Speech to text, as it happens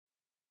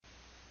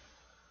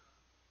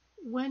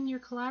When you're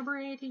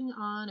collaborating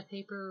on a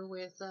paper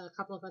with a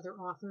couple of other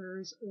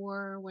authors,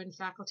 or when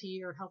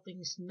faculty are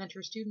helping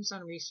mentor students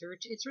on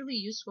research, it's really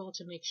useful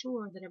to make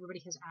sure that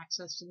everybody has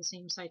access to the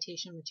same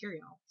citation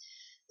material.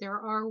 There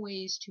are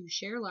ways to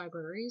share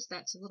libraries.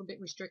 That's a little bit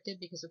restricted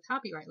because of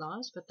copyright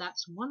laws, but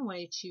that's one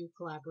way to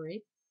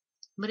collaborate.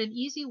 But an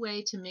easy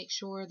way to make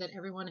sure that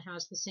everyone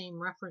has the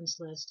same reference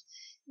list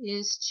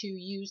is to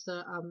use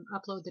the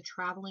upload the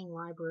traveling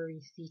library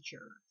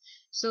feature.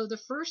 So the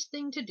first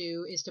thing to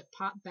do is to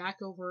pop back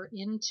over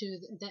into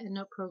the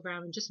EndNote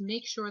program and just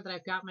make sure that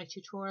I've got my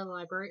tutorial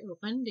library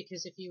open,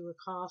 because if you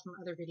recall from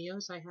other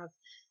videos, I have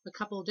a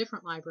couple of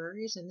different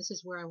libraries, and this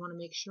is where I want to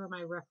make sure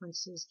my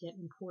references get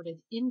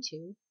imported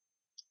into.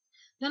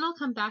 Then I'll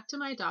come back to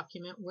my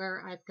document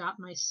where I've got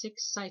my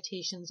 6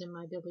 citations in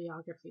my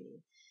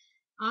bibliography.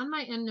 On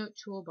my EndNote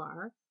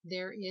toolbar,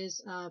 there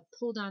is a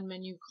pull-down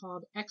menu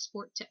called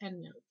Export to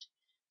EndNote.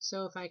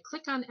 So if I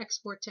click on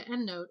Export to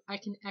EndNote, I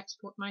can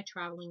export my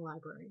traveling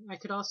library. I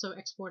could also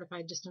export if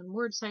I just done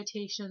word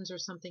citations or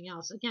something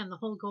else. Again, the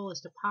whole goal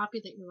is to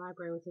populate your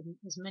library with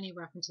as many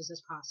references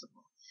as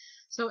possible.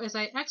 So as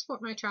I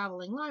export my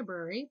traveling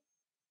library,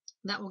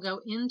 that will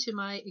go into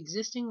my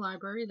existing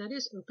library that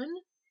is open,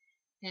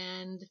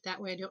 and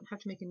that way I don't have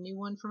to make a new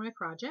one for my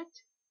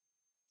project.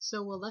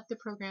 So we'll let the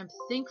program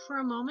think for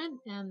a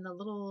moment, and the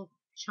little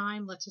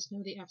chime lets us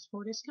know the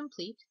export is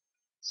complete.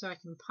 So I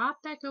can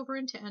pop back over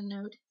into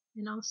EndNote,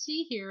 and I'll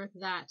see here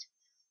that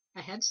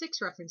I had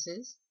 6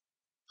 references.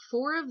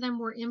 4 of them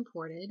were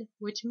imported,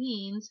 which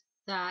means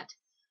that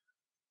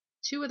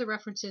 2 of the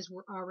references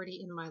were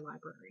already in my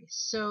library.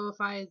 So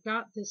if I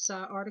got this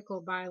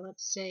article by,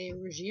 let's say,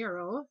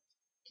 Ruggiero,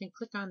 I can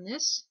click on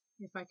this.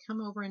 If I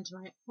come over into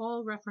my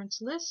all reference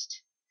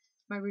list,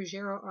 my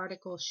Ruggiero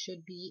article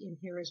should be in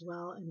here as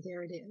well, and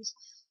there it is.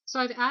 So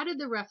I've added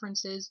the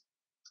references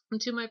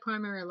into my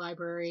primary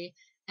library,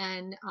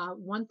 and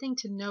one thing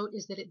to note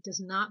is that it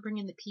does not bring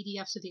in the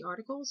PDFs of the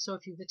articles. So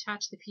if you've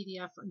attached the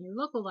PDF on your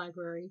local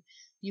library,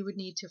 you would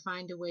need to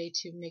find a way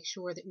to make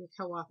sure that your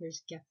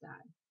co-authors get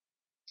that.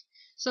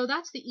 So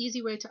that's the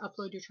easy way to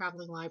upload your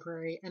traveling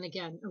library, and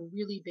again, a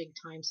really big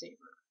time saver.